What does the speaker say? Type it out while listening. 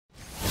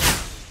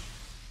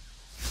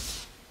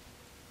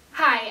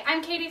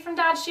I'm Katie from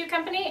Dodge Shoe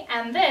Company,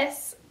 and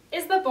this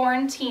is the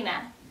Born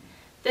Teena.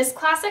 This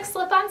classic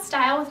slip-on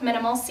style with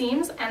minimal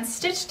seams and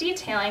stitch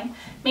detailing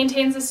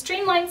maintains a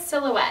streamlined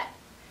silhouette.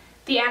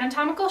 The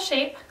anatomical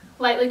shape,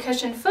 lightly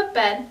cushioned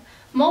footbed,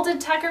 molded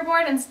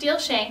checkerboard, and steel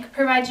shank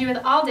provide you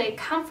with all-day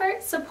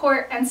comfort,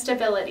 support, and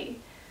stability.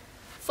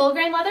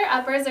 Full-grain leather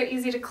uppers are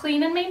easy to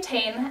clean and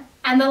maintain,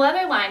 and the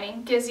leather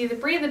lining gives you the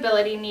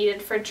breathability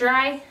needed for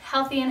dry,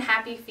 healthy, and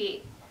happy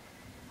feet.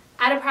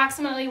 At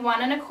approximately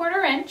 1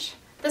 1/4 inch,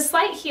 the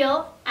slight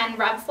heel and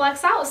rub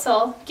flex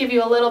outsole give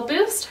you a little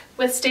boost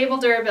with stable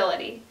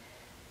durability.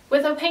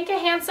 With Opinka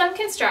hand-sewn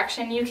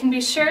construction, you can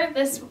be sure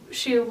this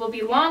shoe will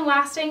be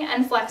long-lasting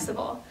and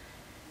flexible.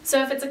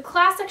 So if it's a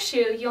classic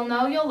shoe you'll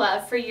know you'll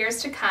love for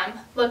years to come,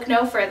 look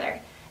no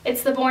further.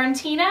 It's the Born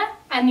Teena,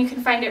 and you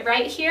can find it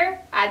right here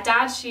at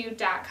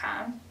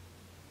dodgeshoe.com.